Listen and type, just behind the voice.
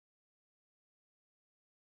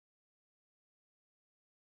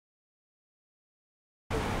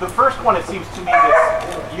the first one, it seems to me,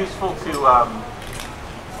 that's useful to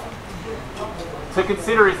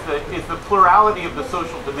consider is the plurality of the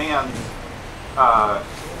social demands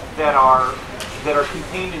that are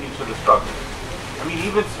contained in each of the struggles. I mean,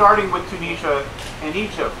 even starting with Tunisia and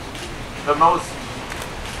Egypt, the most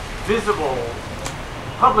visible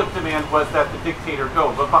public demand was that the dictator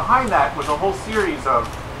go. But behind that was a whole series of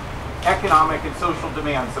economic and social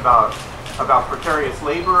demands about precarious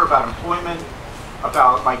labor, about employment,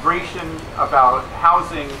 about migration, about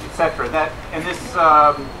housing, etc. And this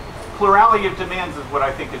plurality of demands is what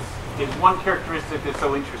I think is one characteristic that's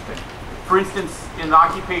so interesting. For instance, in the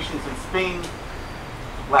occupations in Spain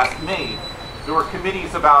last May, there were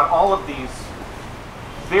committees about all of these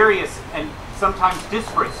various and sometimes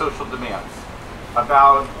disparate social demands,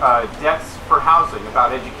 about debts for housing,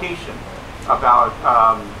 about education, about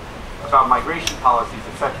migration policies,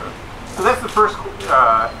 etc. So that's the first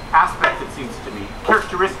aspect, it seems to me,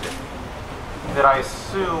 characteristic that I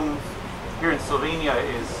assume here in Slovenia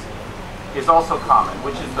is also common,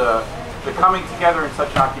 which is the coming together in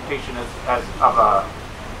such an occupation as of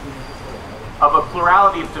a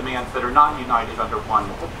plurality of demands that are not united under one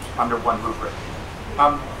rubric.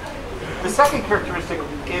 The second characteristic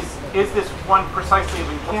is this one precisely of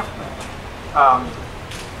encampment,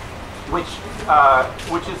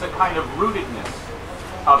 which is a kind of rootedness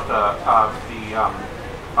of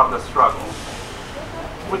the struggle,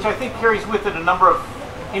 which I think carries with it a number of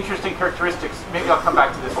interesting characteristics. Maybe I'll come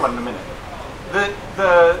back to this one in a minute.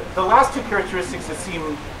 The last two characteristics that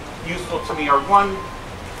seem useful to me are, one,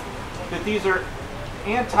 that these are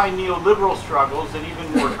anti-neoliberal struggles and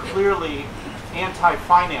even more clearly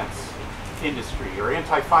anti-finance industry or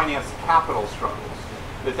anti-finance capital struggles.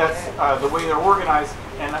 That's the way they're organized,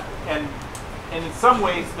 and in some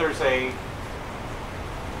ways there's a,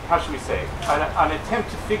 how should we say, an attempt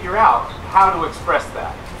to figure out how to express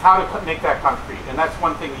that, how to make that concrete. And that's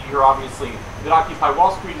one thing that you're obviously, that Occupy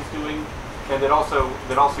Wall Street is doing, and that also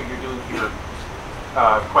you're doing here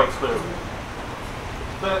quite clearly.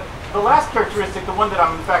 The last characteristic, the one that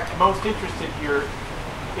I'm in fact most interested here,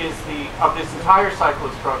 is of this entire cycle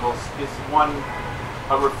of struggles, is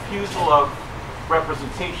a refusal of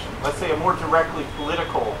representation. Let's say a more directly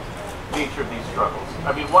political nature of these struggles.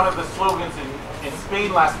 I mean, one of the slogans in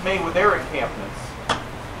Spain last May with their encampments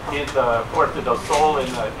in the Puerta del Sol and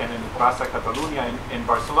in Plaza Catalunya in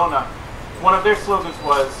Barcelona, one of their slogans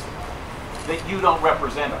was that you don't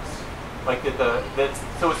represent us. Like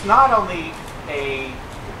so it's not only a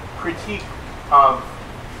critique of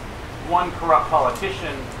one corrupt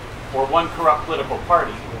politician or one corrupt political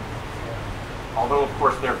party, although of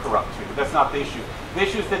course they're corrupt too, but that's not the issue. The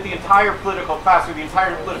issue is that the entire political class or the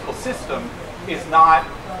entire political system is not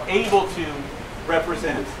able to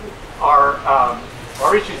represent our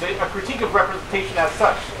issues. A critique of representation as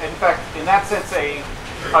such. In fact, in that sense, a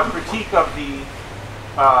critique of the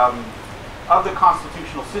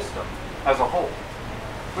constitutional system as a whole,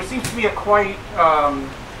 which seems to be a quite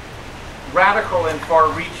radical and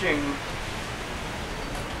far-reaching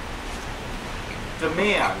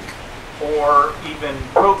demand, or even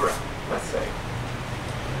program, let's say.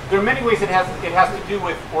 There are many ways it has to do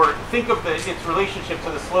with, or think of its relationship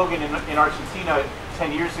to the slogan in Argentina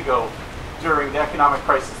 10 years ago during the economic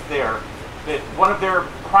crisis there, that one of their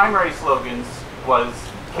primary slogans was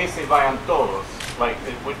 "Que se vayan todos," like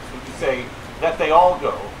it would say that they all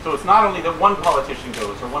go. So it's not only that one politician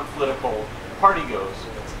goes or one political party goes,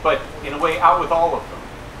 but in a way out with all of them,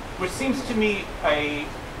 which seems to me a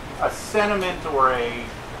sentiment or a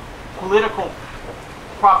political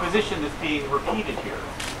proposition that's being repeated here.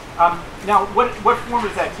 Now, what form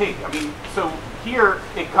does that take? I mean, so here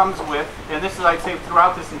it comes with, and this is, I'd say,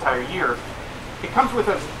 throughout this entire year, it comes with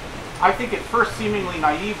I think at first seemingly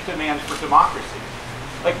naive demand for democracy.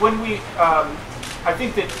 Like when we, I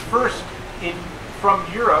think that first from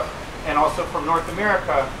Europe and also from North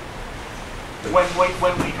America, when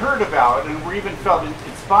we heard about and we even felt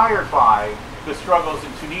inspired by the struggles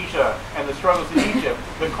in Tunisia and the struggles in Egypt,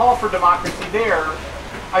 the call for democracy there,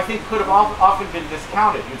 I think, could have often been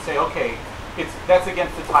discounted. You'd say, okay, that's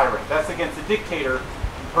against the tyrant, that's against the dictator.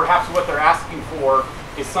 Perhaps what they're asking for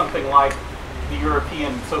is something like the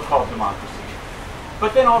European so-called democracy.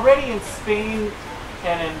 But then already in Spain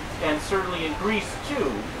and certainly in Greece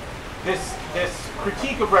too, this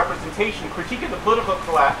critique of representation, critique of the political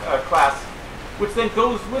class, which then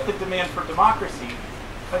goes with the demand for democracy.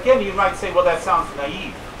 Again, you might say, well, that sounds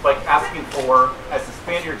naive, like asking for, as the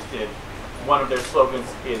Spaniards did, one of their slogans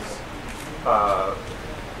is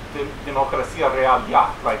democracia real ya,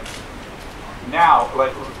 like now,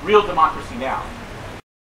 like real democracy now.